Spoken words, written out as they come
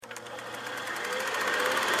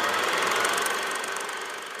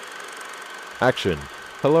Action!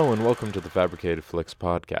 Hello and welcome to the Fabricated Flicks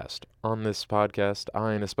podcast. On this podcast,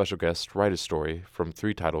 I and a special guest write a story from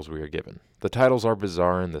 3 titles we are given. The titles are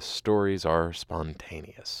bizarre and the stories are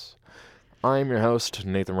spontaneous. I am your host,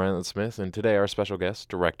 Nathan Ryland Smith, and today our special guest,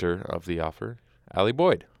 director of The Offer, Allie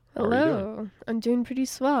Boyd. How are you doing? Hello. I'm doing pretty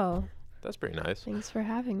swell. That's pretty nice. Thanks for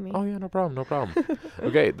having me. Oh yeah, no problem.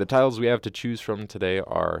 Okay, the titles we have to choose from today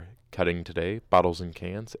are Cutting Today, Bottles and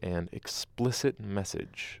Cans, and Explicit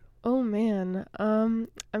Message. Oh man, I'm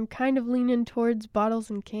kind of leaning towards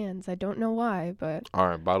bottles and cans. I don't know why, but All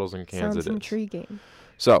right, Bottles and Cans sounds it is. intriguing.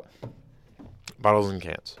 So, Bottles and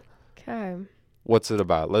Cans. Okay. What's it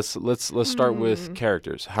about? Let's start with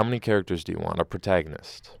characters. How many characters do you want? A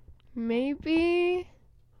protagonist? Maybe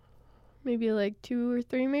like 2 or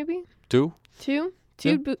 3 maybe? 2? 2?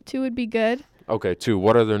 Yeah. Two would be good. Okay, 2.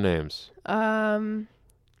 What are their names?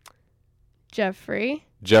 Jeffrey.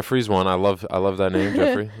 Jeffrey's one. I love that name,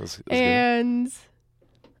 Jeffrey. That's good. And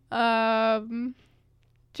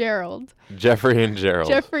Gerald. Jeffrey and Gerald.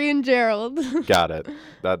 Jeffrey and Gerald. Got it.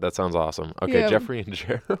 That sounds awesome. Okay, Yeah. Jeffrey and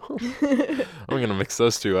Gerald. I'm going to mix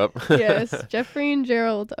those 2 up. Yes, Jeffrey and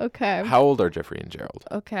Gerald. Okay. How old are Jeffrey and Gerald?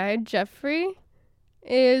 Okay, Jeffrey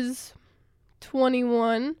is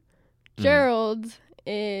 21. Gerald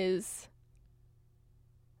is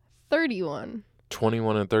 31.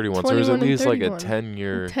 21 and 31. So there's at 21 and least like a 31.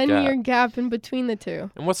 10-year 10-year gap in between the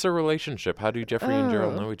two. And what's their relationship? How do Jeffrey and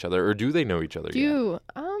Gerald know each other? Or do they know each other yet?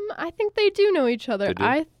 I think they do know each other. They do?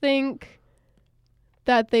 I think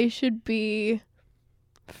that they should be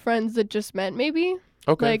friends that just met, maybe.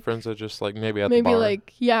 Okay, like- friends are just like maybe at the bar. Maybe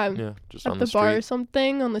like, yeah, Just at on the the bar or street.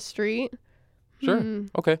 something on the street. Sure. Hmm.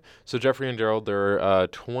 Okay, so Jeffrey and Gerald, they're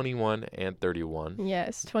 21 and 31.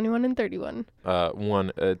 Yes, 21 and 31.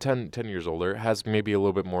 10 years older, has maybe a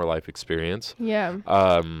little bit more life experience. Yeah.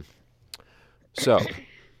 So,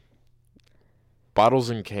 Bottles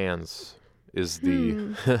and Cans is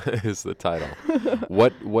the is the title.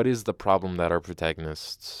 What is the problem that our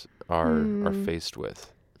protagonists are faced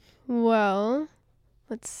with? Well,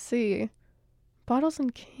 let's see. Bottles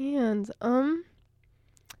and cans.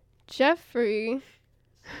 Jeffrey.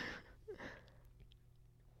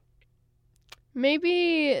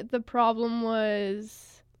 Maybe the problem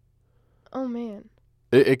was. Oh man.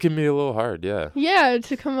 It can be a little hard, yeah. Yeah,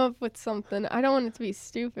 to come up with something. I don't want it to be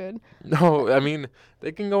stupid. No, I mean,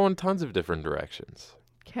 they can go in tons of different directions.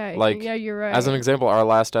 Okay. Like, yeah, you're right. As an example, our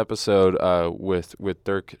last episode with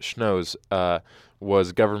Dirk Schnoes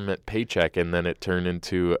was Government Paycheck, and then it turned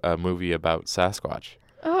into a movie about Sasquatch.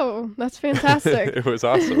 Oh, that's fantastic. It was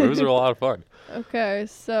awesome. It was a lot of fun. Okay,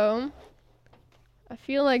 so I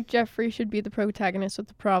feel like Jeffrey should be the protagonist with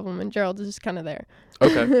the problem, and Gerald is just kind of there.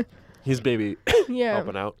 Okay. He's maybe Yeah.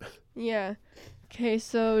 helping out. Yeah. Okay,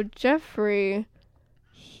 so Jeffrey,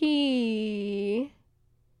 he...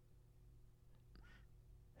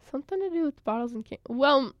 Something to do with bottles and cans.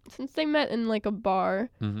 Well, since they met in, like, a bar,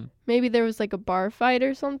 Mm-hmm. maybe there was, like, a bar fight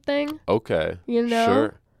or something, Okay. you know?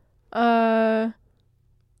 Sure.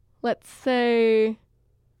 Let's say...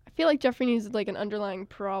 I feel like Jeffrey needs, like, an underlying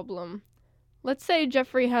problem. Let's say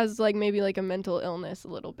Jeffrey has, like, maybe, like, a mental illness a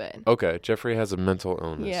little bit. Okay. Jeffrey has a mental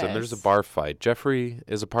illness, and there's a Yes. bar fight. Jeffrey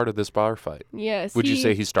is a part of this bar fight. Yes. Would you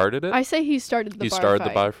say he started it? I say he started the He bar started fight.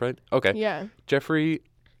 the bar fight? Okay. Yeah. Jeffrey,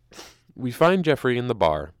 we find Jeffrey in the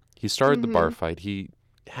bar. He started the bar Mhm. fight. He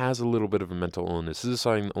has a little bit of a mental illness. This is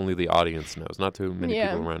something only the audience knows. Not too many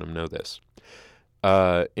Yeah. people around him know this.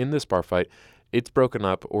 In this bar fight, it's broken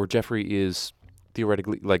up, or Jeffrey is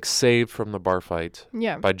theoretically like saved from the bar fight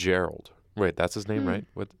Yeah. by Gerald. Wait, that's his name, right?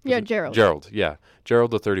 What? Yeah, is it? Gerald. Gerald, yeah.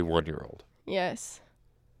 Gerald, the 31-year-old. Yes.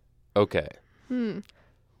 Okay.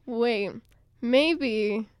 Wait.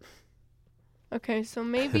 Maybe. Okay, so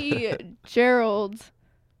maybe Gerald,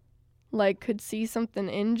 like, could see something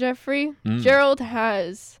in Jeffrey. Mm. Gerald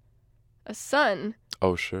has a son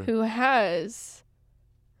Oh, sure. who has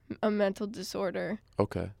a mental disorder.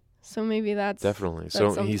 Okay. So maybe that's Definitely. that's So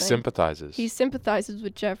he something. sympathizes. He sympathizes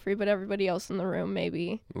with Jeffrey, but everybody else in the room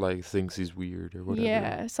maybe. Like thinks he's weird or whatever.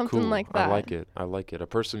 Yeah, something Cool. like that. I like it. A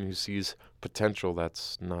person who sees potential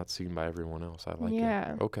that's not seen by everyone else. I like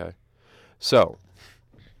Yeah. it. Okay. So,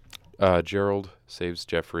 Gerald saves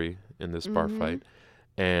Jeffrey in this bar Mhm. fight,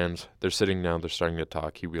 and they're sitting down. They're starting to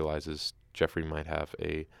talk. He realizes Jeffrey might have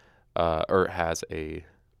or has a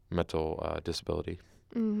mental disability.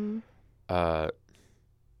 Mm-hmm.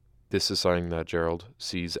 This is something that Gerald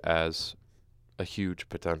sees as a huge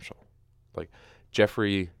potential. Like,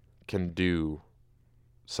 Jeffrey can do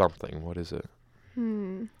something. What is it?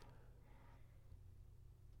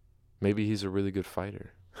 Maybe he's a really good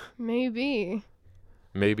fighter. Maybe.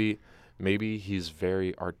 Maybe he's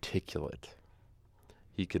very articulate.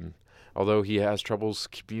 he can, although he has troubles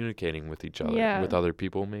communicating with each other, with other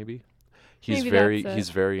people, maybe. He's Maybe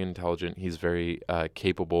very intelligent. He's very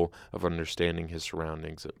capable of understanding his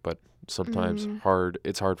surroundings, but sometimes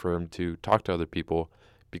it's hard for him to talk to other people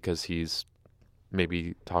because he's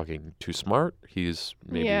maybe talking too smart. He's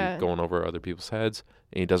maybe going over other people's heads,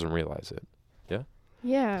 and he doesn't realize it. Yeah?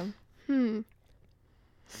 Yeah.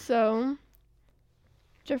 So,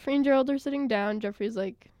 Jeffrey and Gerald are sitting down. Jeffrey's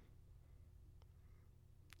like,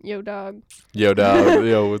 yo, dog. Yo, dog.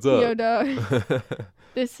 Yo, what's up? Yo, dog.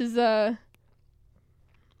 This is, I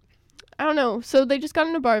don't know. So they just got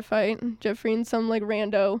in a bar fight. Jeffrey and some, like,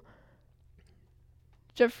 rando.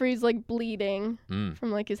 Jeffrey's, like, bleeding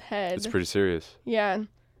from, like, his head. It's pretty serious. Yeah.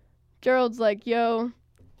 Gerald's like, yo,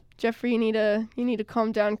 Jeffrey, you need to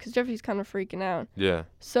calm down, because Jeffrey's kind of freaking out. Yeah.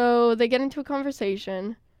 So they get into a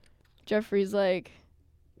conversation. Jeffrey's like,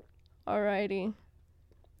 alrighty,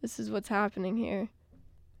 this is what's happening here.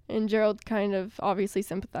 And Gerald kind of obviously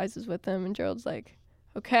sympathizes with him, and Gerald's like,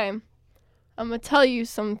 okay, I'm going to tell you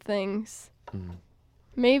some things.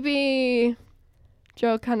 Maybe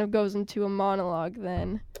Gerald kind of goes into a monologue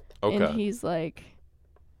then. Okay. And he's like,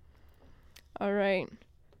 all right,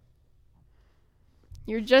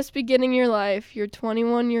 you're just beginning your life. You're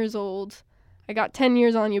 21 years old. I got 10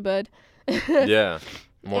 years on you, bud. Yeah,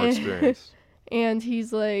 more experience. And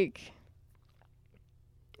he's like,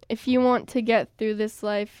 if you want to get through this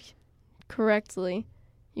life correctly,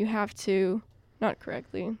 you have to, not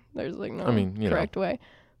correctly, there's like no correct way,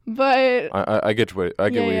 but I get what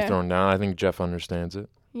you're throwing down. I think Jeff understands it.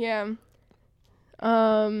 Yeah.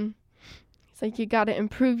 It's like, you gotta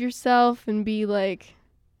improve yourself and be like,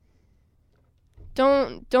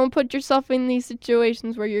 don't put yourself in these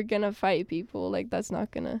situations where you're gonna fight people. Like, that's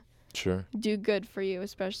not gonna do good for you,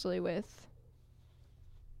 especially with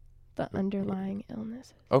the underlying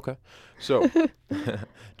illnesses. Okay. So,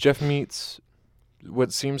 Jeff meets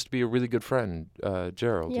what seems to be a really good friend,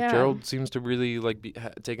 Gerald. Yeah. Gerald seems to really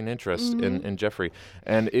take an interest in Jeffrey.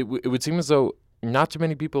 And it would seem as though not too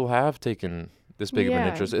many people have taken this big of an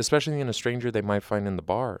interest, especially in a stranger they might find in the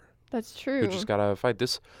bar. That's true. Who just got out of a fight.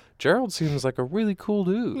 This Gerald seems like a really cool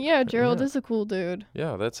dude. Yeah, Gerald is a cool dude.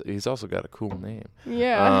 Yeah, he's also got a cool name.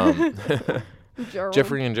 Yeah. Gerald.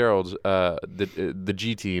 Jeffrey and Gerald, the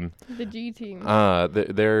G team. The G team.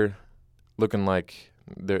 They're looking like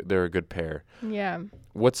they're a good pair. Yeah.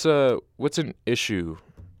 What's an issue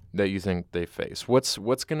that you think they face? What's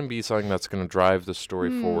going to be something that's going to drive the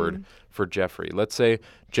story forward for Jeffrey? Let's say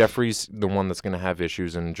Jeffrey's the one that's going to have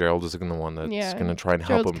issues, and Gerald is the one that's going to try and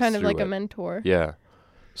help him. Gerald's kind of like it. A mentor. Yeah.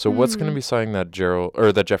 So what's going to be something that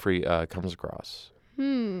Jeffrey comes across?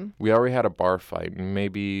 We already had a bar fight.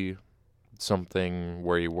 Maybe something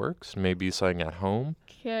where he works. Maybe something at home.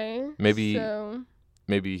 Okay. Maybe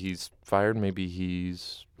he's fired. Maybe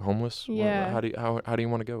he's homeless. Yeah. How do you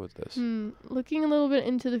want to go with this? Looking a little bit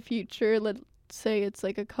into the future, let's say it's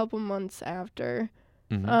like a couple months after.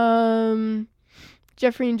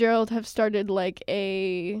 Jeffrey and Gerald have started like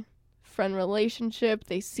a friend relationship.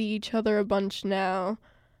 They see each other a bunch now.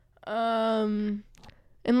 And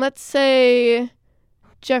let's say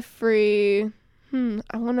Jeffrey,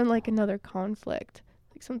 I want to like another conflict,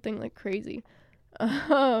 like something like crazy.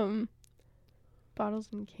 Bottles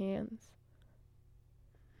and cans.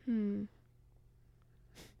 I'm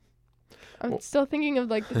still thinking of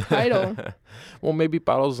like the title. Well, maybe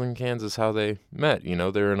Bottles and Cans is how they met. You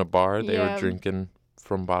know, they're in a bar. They were drinking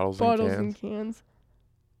from bottles and cans.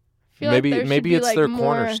 Maybe it's like their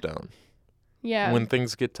cornerstone. Yeah. When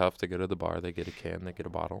things get tough, they go to the bar. They get a can. They get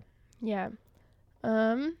a bottle. Yeah.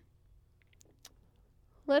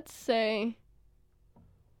 Let's say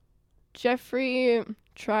Jeffrey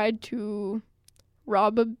tried to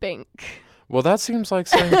rob a bank. Well, that seems like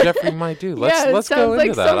something Jeffrey might do. Let's go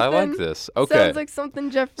into that. I like this. Okay. Sounds like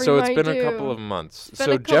something Jeffrey might do. So it's been a couple of months.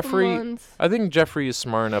 So Jeffrey, I think Jeffrey is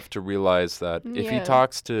smart enough to realize that if he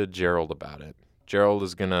talks to Gerald about it, Gerald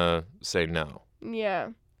is going to say no. Yeah.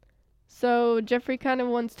 So Jeffrey kind of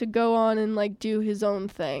wants to go on and like do his own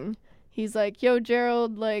thing. He's like, yo,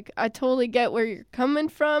 Gerald, like, I totally get where you're coming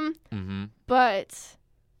from, but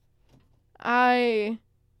I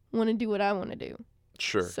want to do what I want to do.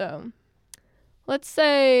 Sure. So let's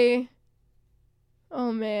say,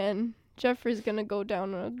 oh man, Jeffrey's going to go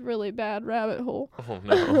down a really bad rabbit hole. Oh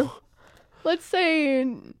no. Let's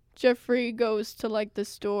say Jeffrey goes to like the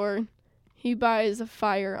store. He buys a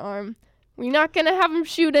firearm. We're not going to have him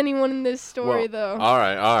shoot anyone in this story, though. All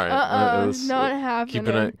right. Not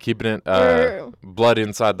happening. Keeping it blood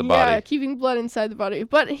inside the body. Yeah, keeping blood inside the body.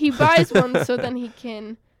 But he buys one so then he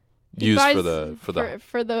can use for the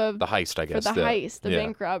heist, I guess. For the heist, the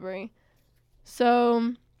bank robbery.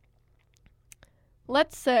 So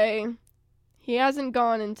let's say he hasn't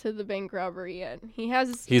gone into the bank robbery yet.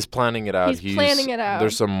 He's planning it out. He's planning it out.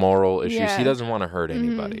 There's some moral issues. Yeah. He doesn't want to hurt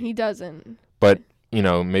anybody. He doesn't. But,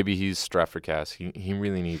 maybe he's strapped for cash. He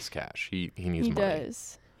really needs cash. He needs money. He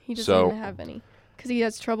does. He doesn't have any. Because he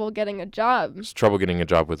has trouble getting a job. He's trouble getting a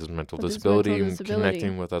job with his mental disability and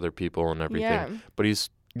connecting with other people and everything. Yeah. But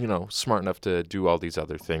he's, smart enough to do all these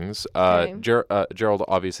other things. Okay. Gerald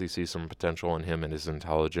obviously sees some potential in him and his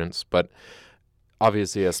intelligence, but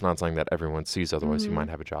obviously that's not something that everyone sees. Otherwise, he might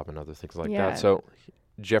have a job and other things like that. So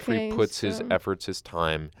Jeffrey puts his efforts, his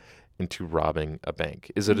time into robbing a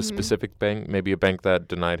bank. Is it a specific bank? Maybe a bank that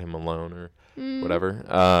denied him a loan or whatever?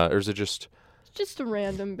 Or is it just a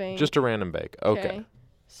random bank? Just a random bank. Okay.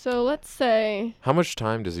 So let's say... How much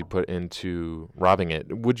time does he put into robbing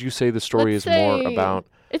it? Would you say the story is more about...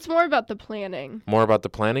 It's more about the planning. More about the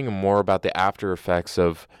planning and more about the after effects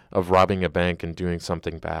of robbing a bank and doing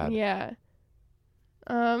something bad. Yeah.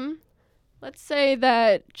 Let's say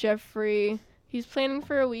that Jeffrey, he's planning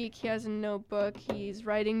for a week. He has a notebook. He's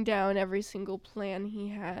writing down every single plan he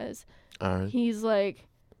has. All right. He's like,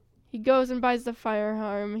 he goes and buys the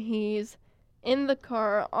firearm. He's in the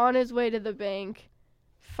car on his way to the bank.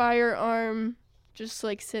 Firearm just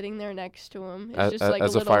like sitting there next to him. It's just like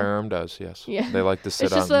as a firearm does, yes. Yeah. They like to sit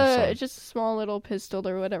it's on just the side. It's just a small little pistol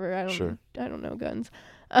or whatever. I don't know guns.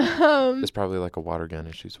 It's probably like a water gun.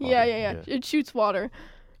 It shoots water. Yeah. It shoots water.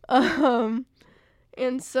 And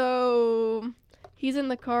so he's in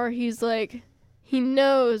the car. He's like, he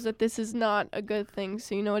knows that this is not a good thing.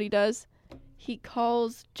 So you know what he does? He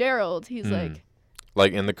calls Gerald. He's like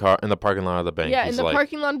in the parking lot of the bank. Yeah, he's in the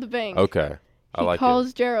parking lot of the bank. Okay. He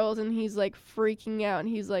calls Gerald and he's like freaking out.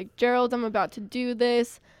 He's like, Gerald, I'm about to do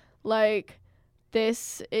this. Like,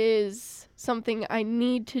 this is something I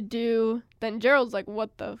need to do. Then Gerald's like,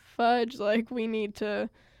 what the fudge? Like, we need to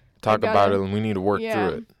talk about it and we need to work through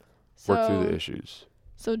it. Work through the issues.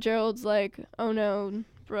 So Gerald's like, oh no,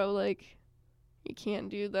 bro, like, you can't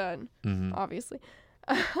do that, obviously.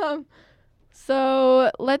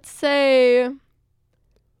 So let's say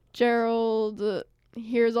Gerald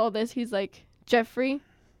hears all this. He's like, Jeffrey,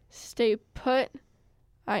 stay put.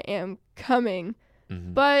 I am coming.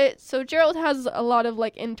 But so Gerald has a lot of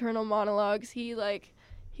like internal monologues.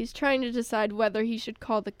 He's trying to decide whether he should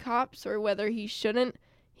call the cops or whether he shouldn't.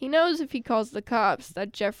 He knows if he calls the cops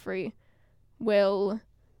that Jeffrey will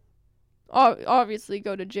obviously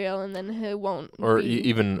go to jail and then he won't. Or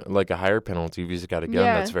even like a higher penalty if he's got a gun.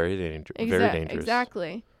 That's very dangerous. Very dangerous.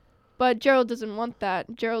 Exactly. But Gerald doesn't want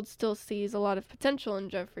that. Gerald still sees a lot of potential in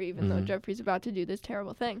Jeffrey, even though Jeffrey's about to do this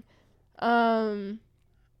terrible thing.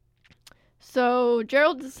 So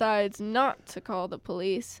Gerald decides not to call the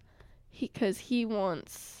police because he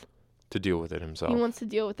wants to deal with it himself. He wants to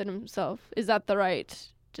deal with it himself. Is that the right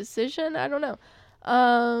decision? I don't know.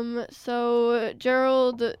 So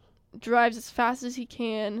Gerald drives as fast as he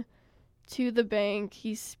can to the bank.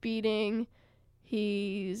 He's speeding.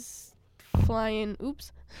 He's flying.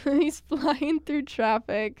 He's flying through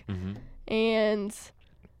traffic. And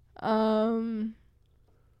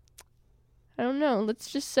I don't know.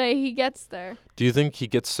 Let's just say he gets there. Do you think he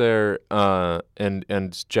gets there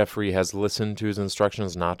and Jeffrey has listened to his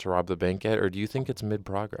instructions not to rob the bank yet, or do you think it's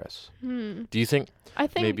mid-progress? Do you think I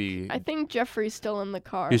think Jeffrey's still in the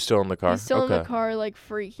car. He's still in the car? He's still in the car, like,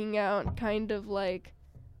 freaking out, kind of like...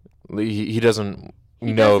 He doesn't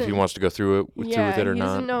know if he wants to go through with it or not? Yeah, he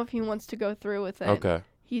doesn't know if he wants to go through with it. Okay.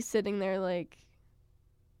 He's sitting there like...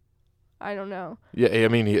 I don't know. Yeah, I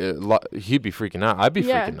mean, he'd be freaking out. I'd be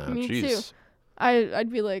freaking out. Me Jeez. too. I'd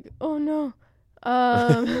be like, oh no.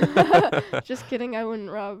 Just kidding. I wouldn't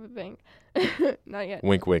rob a bank. Not yet.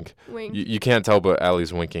 Wink, wink. Wink. You can't tell, but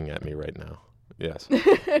Allie's winking at me right now. Yes.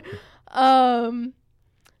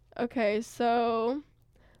 Okay, so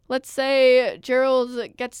let's say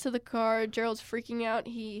Gerald gets to the car. Gerald's freaking out.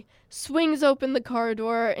 He swings open the car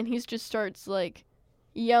door and he just starts like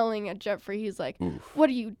yelling at Jeffrey. He's like, Oof. What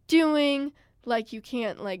are you doing? Like, you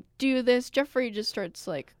can't, like, do this. Jeffrey just starts,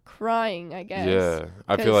 like, crying, I guess. Yeah.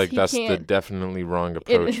 I feel like that's the definitely wrong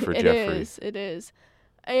approach for Jeffrey. It is.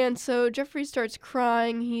 And so Jeffrey starts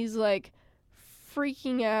crying. He's, like,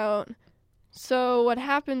 freaking out. So what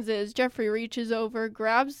happens is Jeffrey reaches over,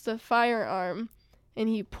 grabs the firearm, and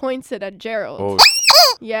he points it at Gerald. Oh.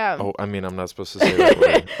 Yeah. Oh, I mean, I'm not supposed to say that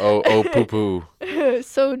word. Oh, poo-poo.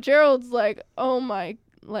 So Gerald's like, oh, my,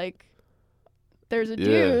 like... There's a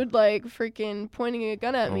dude, like, freaking pointing a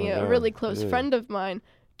gun at me, a really close friend of mine.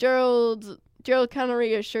 Gerald kind of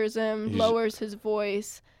reassures him, lowers his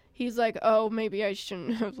voice, he's like, oh, maybe I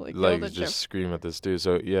shouldn't have like Like yelled at just Jeff. scream at this dude.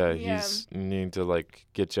 So yeah, Yeah. he's needing to like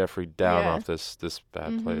get Jeffrey down Yeah. off this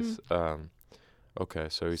bad Mhm. place. Okay,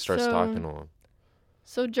 so he starts So- talking to him.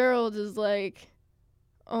 So Gerald is like,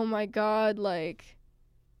 oh my god, like,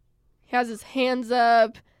 he has his hands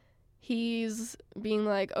up. He's being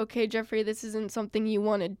like, okay, Jeffrey, this isn't something you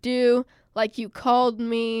want to do. Like, you called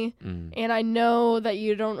me, and I know that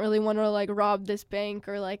you don't really want to, like, rob this bank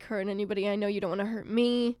or, like, hurt anybody. I know you don't want to hurt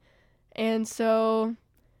me. And so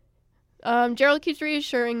Gerald keeps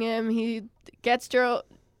reassuring him. He gets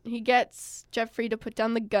Jeffrey to put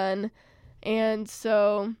down the gun. And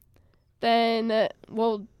so then,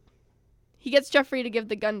 he gets Jeffrey to give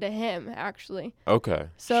the gun to him, actually. Okay.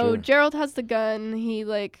 So sure. Gerald has the gun. He,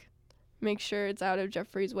 like, makes sure it's out of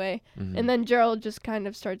Jeffrey's way. Mhm. And then Gerald just kind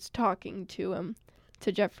of starts talking to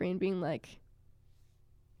Jeffrey and being like,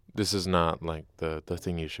 This is not like the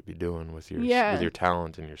thing you should be doing with your Yeah. with your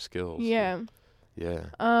talent and your skills. yeah. Yeah.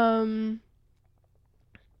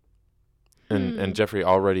 And Jeffrey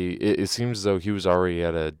already, it seems as though he was already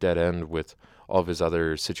at a dead end with all of his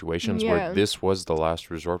other situations Yeah. where this was the last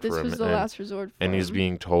resort This for him. was the last resort for and him. he's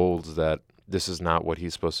being told that this is not what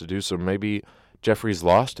he's supposed to do. So maybe Jeffrey's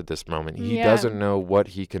lost at this moment. He Yeah. doesn't know what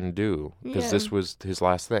he can do because Yeah. this was his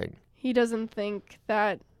last thing. He doesn't think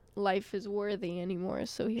that life is worthy anymore,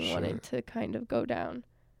 so he Sure. wanted to kind of go down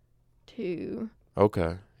to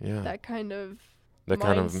Okay. Yeah. that kind of That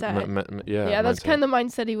kind of mindset. yeah. That's mindset. kind of the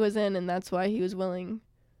mindset he was in, and that's why he was willing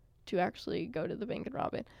to actually go to the bank and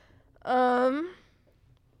rob it.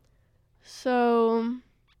 So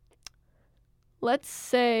let's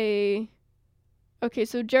say, okay,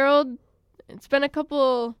 so Gerald, it's been a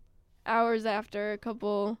couple hours after,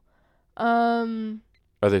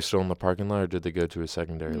 Are they still in the parking lot or did they go to a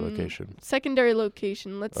secondary location? secondary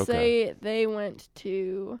location. Let's Okay. say they went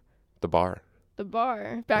to The bar. the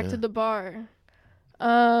bar, back Yeah. to the bar.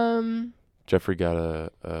 Jeffrey got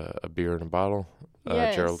a beer in a bottle.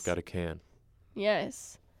 Yes. Gerald got a can.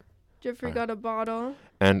 Yes. Jeffrey Alright. got a bottle.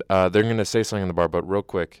 And they're gonna say something in the bar, but real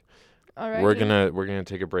quick, All right. we're gonna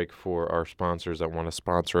take a break for our sponsors that want to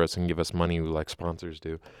sponsor us and give us money like sponsors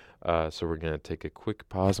do. So we're gonna take a quick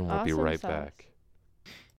pause and we'll be Awesome right sauce. back.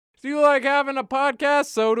 Do you like having a podcast?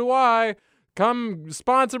 So do I. Come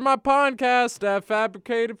sponsor my podcast at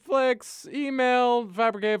Fabricated Flicks. Email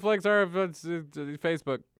Fabricated Flicks or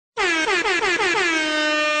Facebook.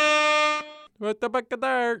 What the buck of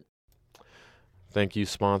dirt? Thank you,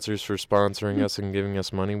 sponsors, for sponsoring us and giving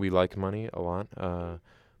us money. We like money a lot.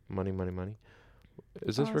 Money, money, money.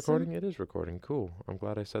 Is this Awesome. recording? It is recording. Cool. I'm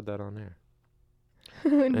glad I said that on air.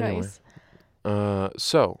 Nice.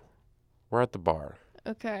 So we're at the bar.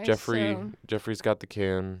 Okay. Jeffrey's got the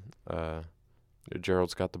can.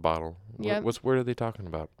 Gerald's got the bottle. Yep. What are they talking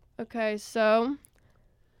about? Okay, so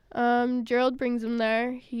Gerald brings him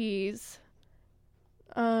there. He's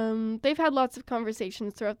they've had lots of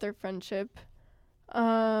conversations throughout their friendship.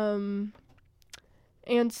 And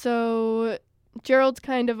so Gerald's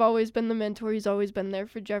kind of always been the mentor. He's always been there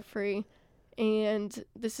for Jeffrey. And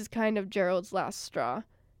this is kind of Gerald's last straw.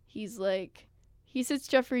 He's like, he sits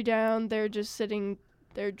Jeffrey down. They're just sitting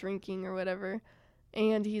there drinking or whatever.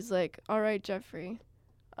 And he's like, all right, Jeffrey.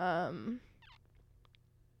 I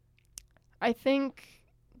think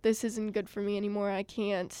this isn't good for me anymore. I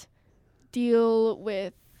can't deal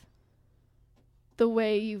with the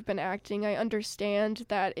way you've been acting. I understand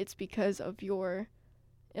that it's because of your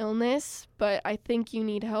illness, but I think you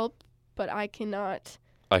need help, but I cannot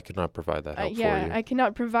provide that help for yeah, you. I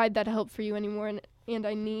cannot provide that help for you anymore, and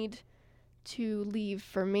I need to leave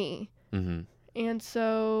for me. Mm-hmm. And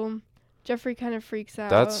so Jeffrey kind of freaks out.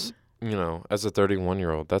 That's, as a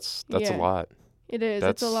 31-year-old, that's Yeah. a lot. It is.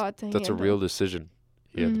 It's a lot to handle. That's a real decision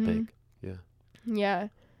you have to Mhm. make. Yeah. Yeah.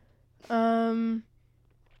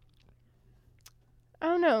 I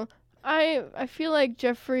don't know. I feel like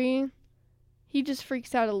Jeffrey, he just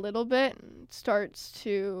freaks out a little bit and starts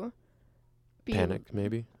to Panic,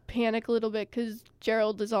 maybe? panic a little bit because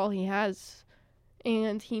Gerald is all he has,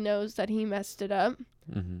 and he knows that he messed it up.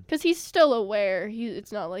 Mm-hmm. Because he's still aware.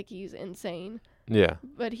 It's not like he's insane, Yeah.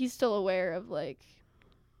 but he's still aware of, like,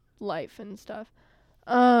 life and stuff.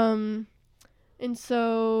 And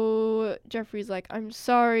so Jeffrey's like, I'm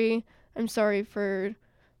sorry for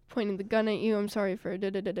pointing the gun at you. I'm sorry for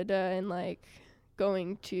da-da-da-da-da, and, like,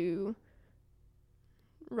 going to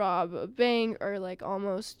rob a bank or, like,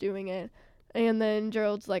 almost doing it. And then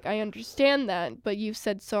Gerald's like, I understand that, but you've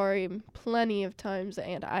said sorry plenty of times,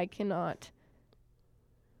 and I cannot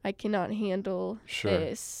handle Sure.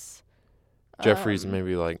 this. Jeffrey's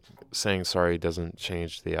maybe like saying sorry doesn't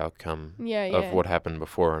change the outcome of what happened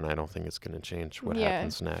before, and I don't think it's going to change what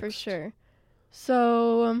happens next. For sure.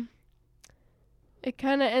 So it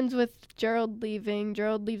kind of ends with Gerald leaving.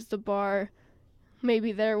 Gerald leaves the bar.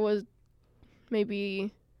 Maybe there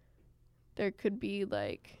could be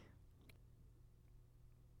like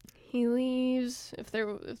he leaves if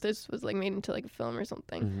this was like made into like a film or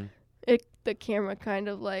something. The camera kind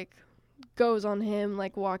of like goes on him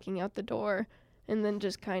like walking out the door, and then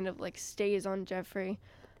just kind of like stays on Jeffrey.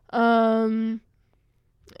 And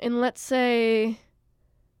let's say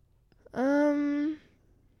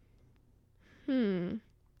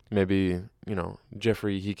maybe,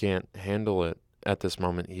 Jeffrey, he can't handle it at this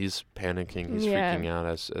moment. He's panicking. He's freaking out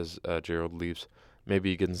as Gerald leaves.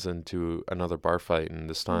 Maybe he gets into another bar fight, and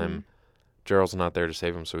this time Gerald's not there to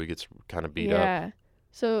save him, so he gets kind of beat up. Yeah.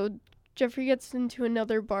 So Jeffrey gets into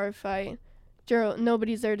another bar fight.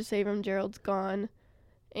 Nobody's there to save him. Gerald's gone.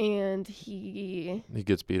 And he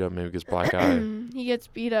gets beat up, maybe gets black eye. He gets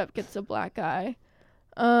beat up, gets a black eye.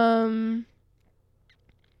 And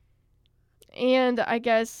I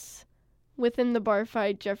guess within the bar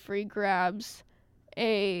fight, Jeffrey grabs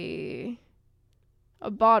a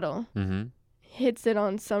bottle, hits it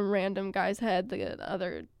on some random guy's head.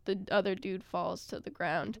 The other dude falls to the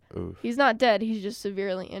ground. Oof. He's not dead. He's just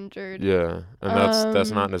severely injured. Yeah, and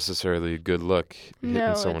that's not necessarily a good look,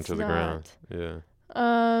 hitting someone to the ground. Yeah.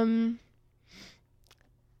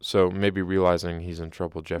 So maybe realizing he's in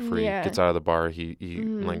trouble, Jeffrey gets out of the bar. He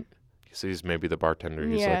like he sees maybe the bartender.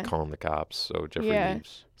 He's like calling the cops. So Jeffrey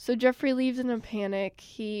leaves. So Jeffrey leaves in a panic.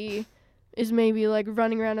 He is maybe like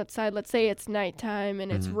running around outside. Let's say it's nighttime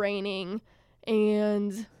and it's raining,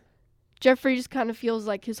 and Jeffrey just kind of feels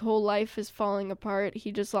like his whole life is falling apart.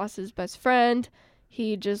 He just lost his best friend.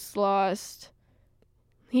 He just feels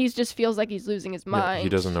like he's losing his mind. Yeah, he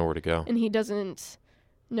doesn't know where to go. And he doesn't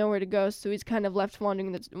know where to go, so he's kind of left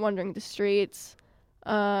wandering the streets.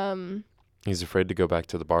 He's afraid to go back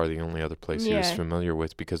to the bar, the only other place he was familiar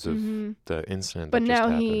with because of the incident but that just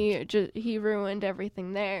happened. But now he ruined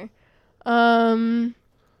everything there.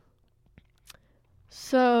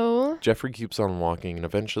 So Jeffrey keeps on walking, and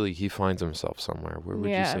eventually he finds himself somewhere. Where would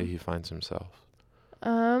you say he finds himself?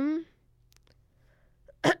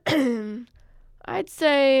 I'd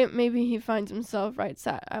say maybe he finds himself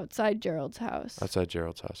outside Gerald's house. Outside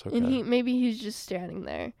Gerald's house, okay. And maybe he's just standing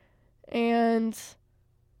there. And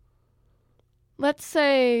let's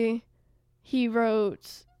say he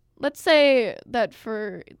wrote maybe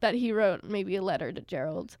a letter to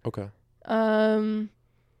Gerald. Okay.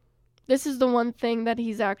 This is the one thing that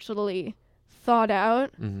he's actually thought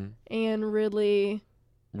out and really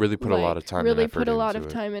put a lot of time and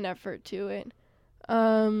effort to it.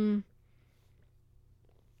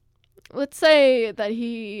 Let's say that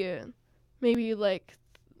he maybe like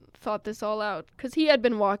thought this all out because he had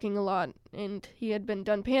been walking a lot and he had been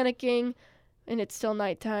done panicking, and it's still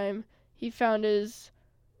nighttime. He found his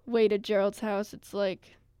way to Gerald's house. It's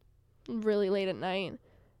like really late at night.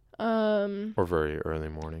 Or very early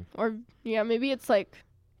morning. Or maybe it's like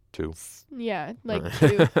 2. Yeah, like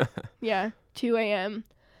 2. 2 a.m.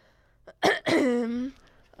 And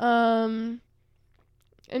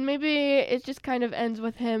maybe it just kind of ends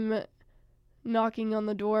with him knocking on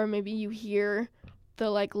the door. Maybe you hear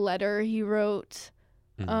the like letter he wrote.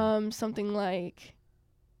 Something like,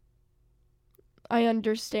 I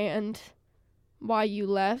understand why you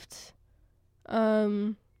left.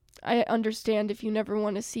 I understand if you never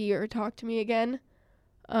want to see or talk to me again.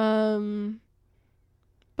 But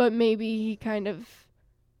maybe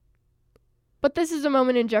but this is a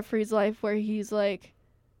moment in Jeffrey's life where he's like,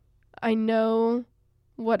 I know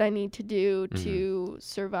what I need to do to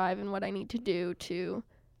survive and what I need to do to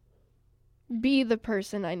be the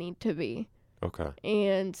person I need to be. Okay.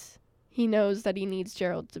 And he knows that he needs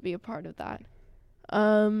Gerald to be a part of that.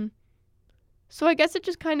 So I guess it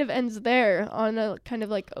just kind of ends there on a kind of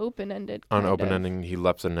like open-ended. Open-ending, he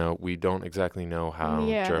left a note. We don't exactly know how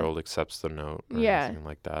Gerald accepts the note or anything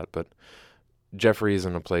like that. But Jeffrey is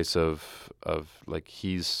in a place of like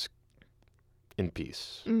he's in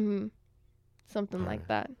peace. Something like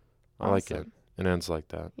that. I like it. It ends like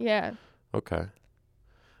that. Yeah. Okay.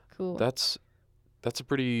 Cool. That's a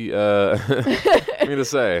pretty I mean to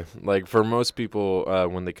say, like for most people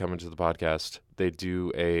when they come into the podcast, they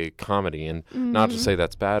do a comedy, and not to say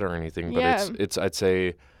that's bad or anything, but it's I'd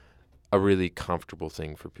say a really comfortable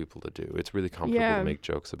thing for people to do. It's really comfortable to make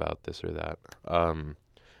jokes about this or that. And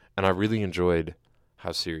I really enjoyed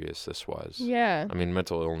how serious this was. Yeah. I mean,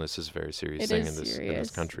 mental illness is a very serious thing in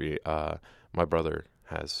this country. My brother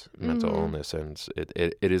has mental illness, and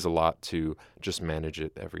it is a lot to just manage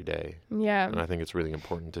it every day. Yeah. And I think it's really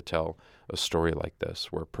important to tell a story like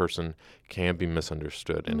this where a person can be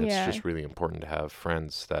misunderstood, and it's just really important to have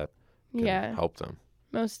friends that can help them.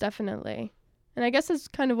 Most definitely. And I guess that's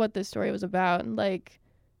kind of what this story was about, like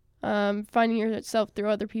finding yourself through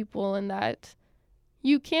other people, and that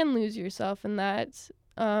you can lose yourself, and that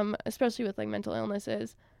especially with like mental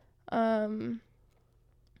illnesses,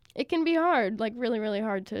 it can be hard, like really, really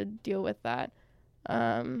hard to deal with that.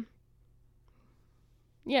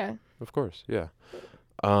 Yeah. Of course, yeah.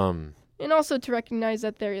 And also to recognize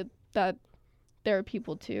that there are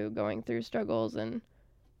people too going through struggles, and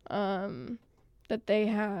that they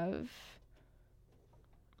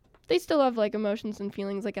still have like emotions and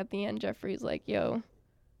feelings. Like at the end, Jeffrey's like, "Yo,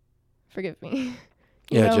 forgive me."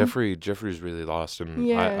 you know? Jeffrey's really lost,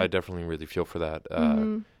 and I definitely really feel for that.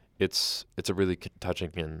 It's a really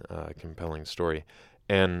touching and compelling story.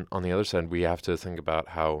 And on the other side, we have to think about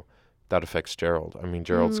how that affects Gerald. I mean,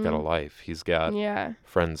 Gerald's got a life. He's got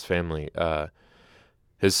friends, family.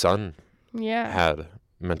 His son had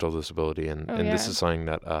mental disability, and this is something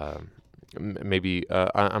that maybe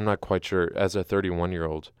I'm not quite sure. As a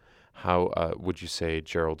 31-year-old, how would you say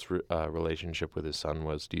Gerald's relationship with his son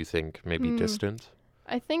was? Do you think maybe distant?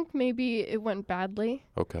 I think maybe it went badly.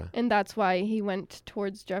 Okay. And that's why he went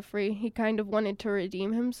towards Jeffrey. He kind of wanted to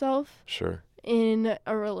redeem himself. Sure. In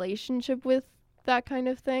a relationship with that kind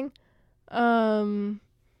of thing. And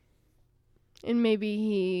maybe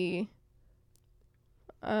he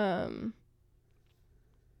I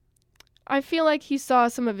feel like he saw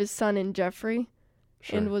some of his son in Jeffrey.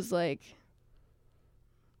 Sure. And was like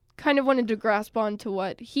kind of wanted to grasp onto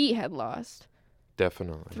what he had lost.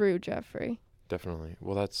 Definitely. Through Jeffrey. Definitely.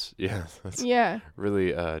 Well, that's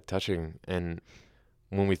really touching. And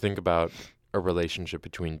when we think about a relationship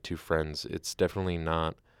between two friends, it's definitely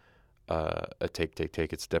not a take.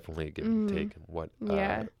 It's definitely a give and take. What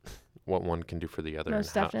one can do for the other.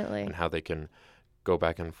 Most definitely. And how they can go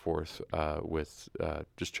back and forth with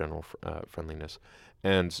just general friendliness.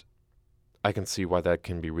 And I can see why that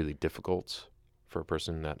can be really difficult for a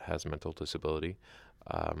person that has mental disability.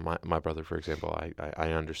 My brother, for example, I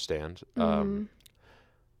understand.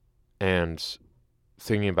 And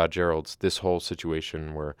thinking about Gerald's, this whole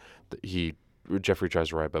situation where Jeffrey tries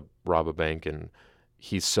to rob a bank, and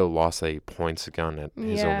he's so lost that he points a gun at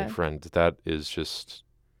his only friend. That is just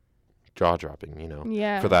jaw-dropping,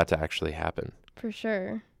 for that to actually happen. For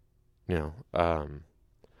sure. And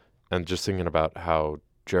just thinking about how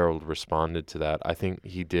Gerald responded to that, I think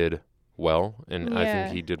he did well, and I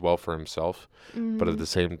think he did well for himself. But at the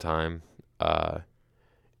same time,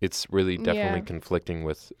 it's really definitely conflicting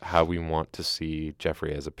with how we want to see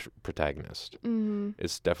Jeffrey as a protagonist.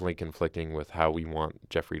 It's definitely conflicting with how we want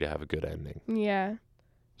Jeffrey to have a good ending. Yeah.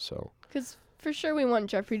 So. Because for sure we want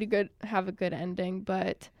Jeffrey to have a good ending,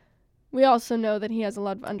 but we also know that he has a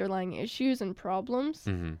lot of underlying issues and problems.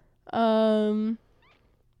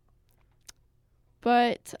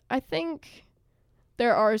 But I think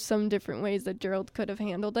there are some different ways that Gerald could have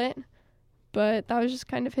handled it. But that was just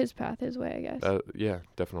kind of his path, his way, I guess. Yeah,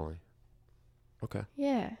 definitely. Okay.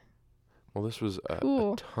 Yeah. Well, this was a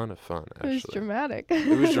ton of fun, actually. It was dramatic.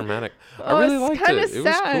 It was dramatic. I really liked it. It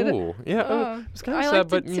was cool. Yeah, it was kind of sad,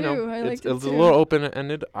 but, it's a little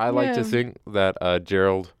open-ended. I like to think that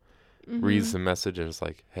Gerald reads the message and it's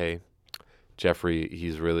like, hey, Jeffrey,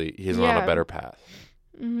 he's on a better path.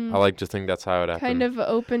 I like to think that's how it happened. Kind of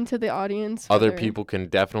open to the audience. Other people can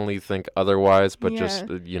definitely think otherwise, but just,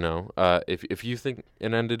 if you think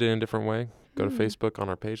it ended in a different way, go to Facebook on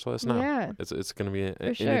our page, let us know. Yeah. It's going to be an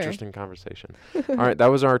interesting conversation. All right,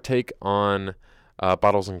 that was our take on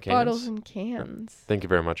Bottles and Cans. Bottles and Cans. Thank you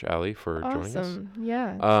very much, Allie, for joining us.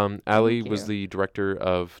 Yeah. Allie was the director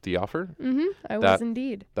of The Offer. I was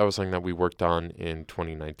indeed. That was something that we worked on in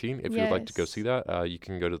 2019. If you'd like to go see that, you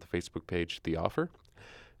can go to the Facebook page, The Offer,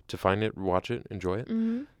 to find it, watch it, enjoy it.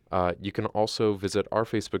 You can also visit our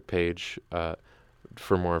Facebook page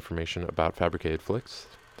for more information about Fabricated Flicks.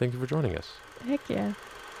 Thank you for joining us. Heck yeah.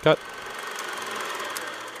 Cut.